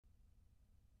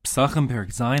Pesachim,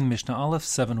 Perek Zayin, Mishnah Aleph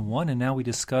 7:1, and now we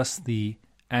discuss the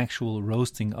actual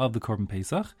roasting of the Korban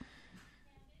Pesach.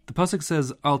 The pasuk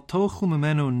says, "Al tochu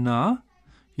memenu na."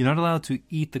 You're not allowed to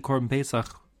eat the Korban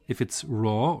Pesach if it's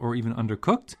raw or even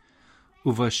undercooked.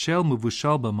 Uvashel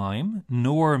muvushal b'mayim.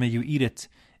 Nor may you eat it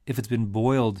if it's been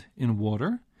boiled in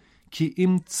water. Ki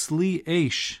im tzli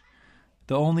eish.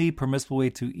 The only permissible way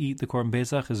to eat the Korban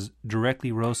Pesach is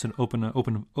directly roast and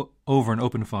over an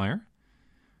open fire.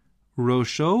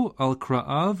 Rosho al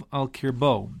kra'av al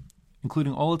kirbo,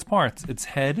 including all its parts, its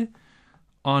head,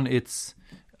 on its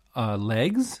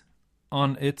legs,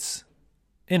 on its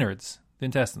innards, the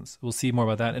intestines. We'll see more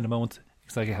about that in a moment,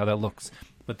 exactly how that looks.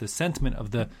 But the sentiment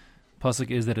of the pasuk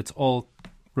is that it's all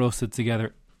roasted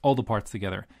together, all the parts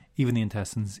together, even the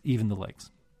intestines, even the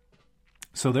legs.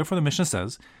 So therefore the Mishnah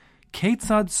says,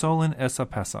 Ketzad solin esa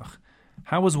Pesach.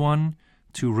 How is one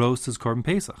to roast his Korban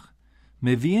Pesach?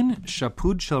 Mevin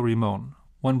shapud shel rimon.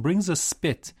 One brings a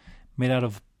spit made out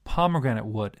of pomegranate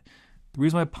wood. The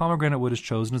reason why pomegranate wood is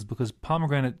chosen is because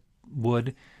pomegranate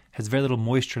wood has very little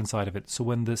moisture inside of it. So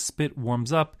when the spit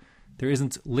warms up, there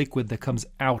isn't liquid that comes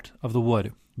out of the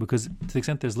wood. Because to the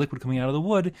extent there's liquid coming out of the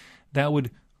wood, that would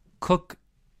cook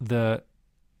the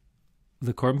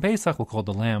Korban Pesach, we'll call it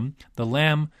the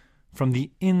lamb from the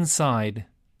inside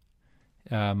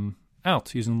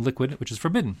out, using liquid, which is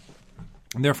forbidden.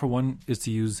 And therefore one is to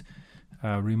use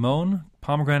rimon,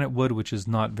 pomegranate wood, which is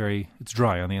it's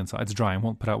dry on the inside. It's dry and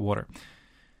won't put out water.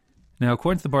 Now,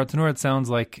 according to the Bartanur, it sounds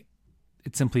like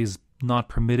it simply is not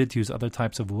permitted to use other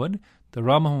types of wood. The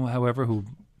Rambam, however, who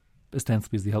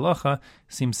ostensibly is the halacha,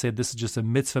 seems to say this is just a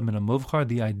mitzvah min hamuvchar.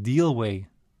 The ideal way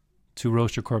to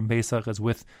roast your Korban Pesach is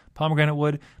with pomegranate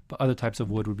wood, but other types of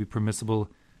wood would be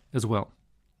permissible as well.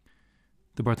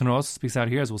 The Bartanur also speaks out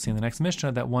here, as we'll see in the next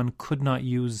Mishnah, that one could not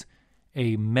use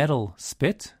a metal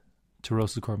spit to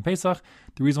roast the Korban Pesach.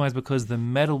 The reason why is because the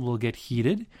metal will get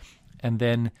heated, and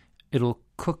then it'll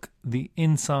cook the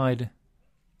inside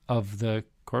of the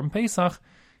Korban Pesach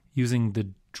using the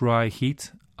dry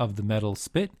heat of the metal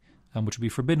spit, which would be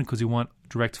forbidden because you want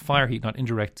direct fire heat, not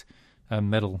indirect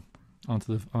metal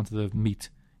onto the meat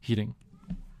heating.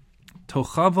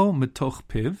 Tochavo metoch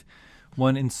piv.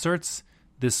 One inserts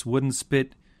this wooden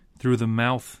spit through the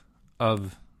mouth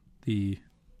of the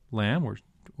lamb,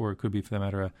 or it could be, for that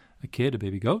matter, a kid, a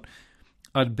baby goat.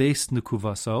 Ad beis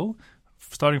nukuvaso,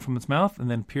 starting from its mouth and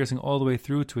then piercing all the way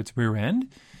through to its rear end.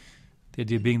 The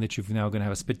idea being that you're now going to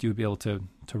have a spit, you would be able to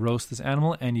roast this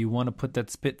animal, and you want to put that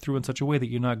spit through in such a way that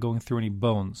you're not going through any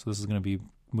bones. So this is going to be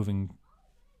moving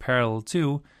parallel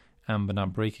to, but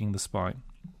not breaking the spine,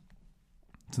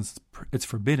 since it's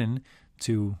forbidden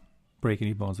to break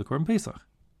any bones of Korban Pesach.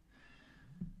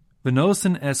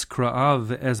 V'nosen es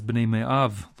kra'av es b'nei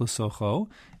me'av l'socho,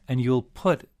 and you'll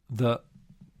put the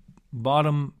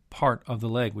bottom part of the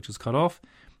leg, which is cut off,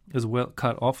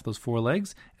 those four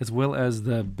legs, as well as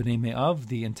the b'nei me'av,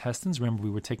 the intestines. Remember,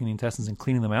 we were taking the intestines and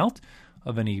cleaning them out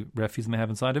of any refuse they may have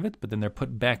inside of it, but then they're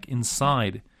put back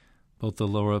inside both the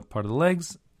lower part of the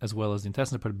legs as well as the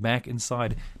intestines are put back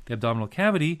inside the abdominal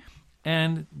cavity,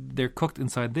 and they're cooked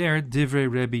inside there. Divrei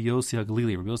Rebbe Yossi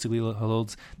HaGalili. Rebbe Yossi HaGalili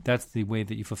holds that's the way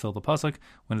that you fulfill the pasuk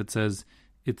when it says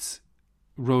it's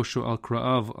Rosho al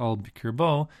Kra'av al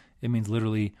Kirbo. It means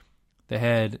literally the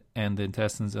head and the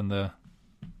intestines and the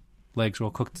legs are all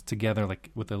cooked together,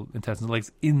 like with the intestines and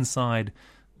legs inside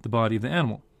the body of the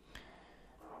animal.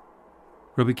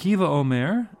 Rabbi Kiva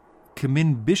Omer,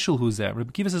 Kamin Bishul Huzeh.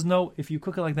 Rabbi Kiva says, no, if you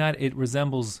cook it like that, it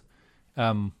resembles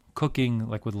cooking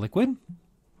like with liquid,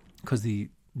 because the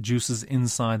juices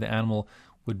inside the animal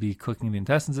would be cooking the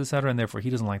intestines, etc., and therefore he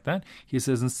doesn't like that. He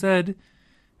says instead,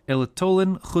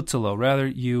 Elatolin chutzalo. Rather,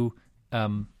 you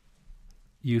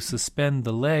suspend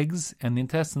the legs and the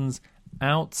intestines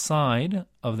outside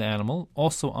of the animal,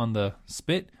 also on the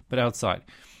spit, but outside.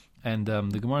 And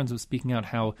the Gemara ends up speaking out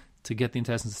how to get the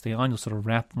intestines to stay on, you'll sort of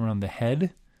wrap them around the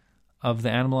head of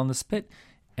the animal on the spit,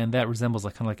 and that resembles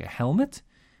kind of like a helmet.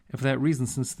 And for that reason,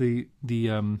 since the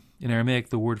in Aramaic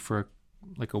the word for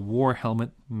like a war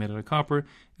helmet made out of copper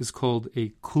is called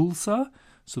a kulsa,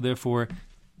 so therefore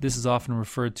this is often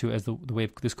referred to as the way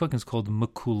of this cooking is called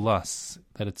mukulas,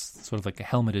 that it's sort of like a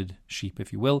helmeted sheep,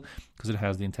 if you will, because it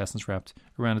has the intestines wrapped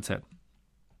around its head.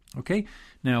 Okay,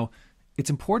 now it's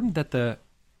important that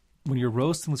when you're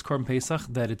roasting this Korban Pesach,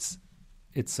 that its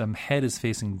head is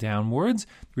facing downwards.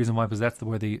 The reason why, because that's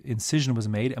where the incision was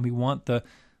made, and we want the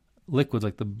liquids,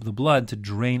 like the blood, to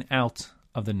drain out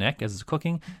of the neck as it's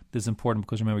cooking. This is important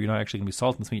because, remember, you're not actually going to be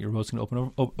salting this meat. You're roasting it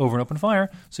over an open fire,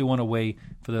 so you want a way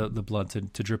for the blood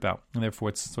to drip out. And therefore,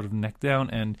 it's sort of neck down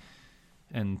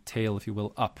and tail, if you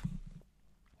will, up.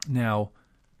 Now,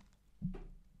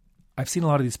 I've seen a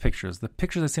lot of these pictures. The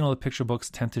pictures I've seen in all the picture books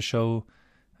tend to show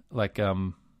like a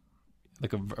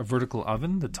vertical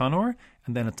oven, the tanor,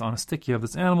 and then it's on a stick. You have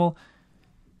this animal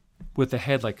with the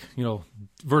head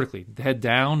vertically, the head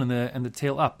down and the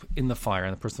tail up in the fire,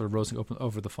 and the person roasting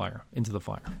over the fire, into the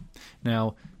fire.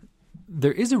 Now,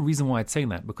 there is a reason why it's saying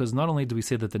that, because not only do we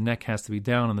say that the neck has to be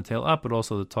down and the tail up, but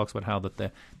also it talks about how that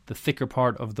the thicker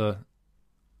part of the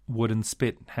wooden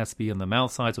spit has to be on the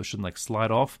mouth side, so it shouldn't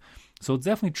slide off. So it's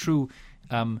definitely true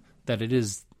that it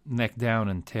is neck down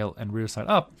and tail and rear side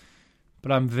up,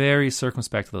 but I'm very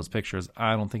circumspect to those pictures.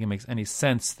 I don't think it makes any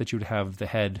sense that you'd have the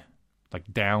head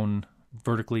down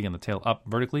vertically and the tail up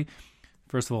vertically.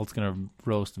 First of all, it's going to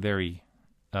roast very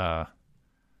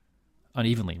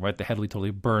unevenly, right? The head will be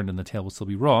totally burned and the tail will still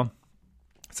be raw.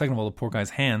 Second of all, the poor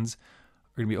guy's hands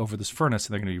are going to be over this furnace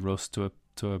and they're going to be roasted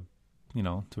to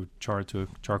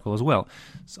charcoal as well.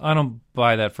 So I don't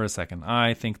buy that for a second.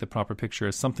 I think the proper picture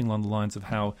is something along the lines of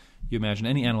how you imagine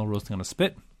any animal roasting on a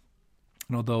spit.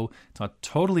 And although it's not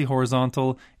totally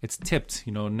horizontal, it's tipped,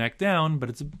 neck down, but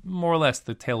it's more or less,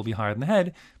 the tail will be higher than the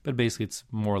head, but basically it's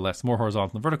more or less more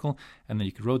horizontal than vertical, and then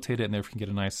you could rotate it, and therefore you can get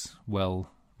a nice,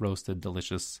 well-roasted,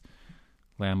 delicious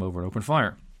lamb over an open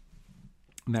fire.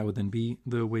 And that would then be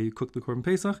the way you cook the Korban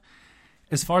Pesach.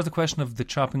 As far as the question of the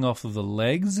chopping off of the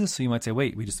legs, so you might say,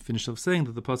 wait, we just finished up saying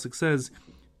that the pasuk says,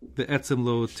 the etzem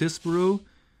lo tisperu,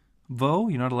 vo,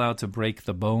 you're not allowed to break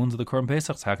the bones of the Korban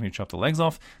Pesach, so how can you chop the legs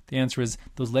off? The answer is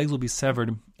those legs will be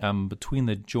severed between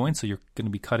the joints, so you're going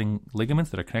to be cutting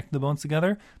ligaments that are connecting the bones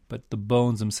together, but the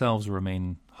bones themselves will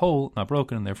remain whole, not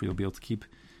broken, and therefore you'll be able to keep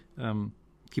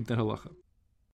that halacha.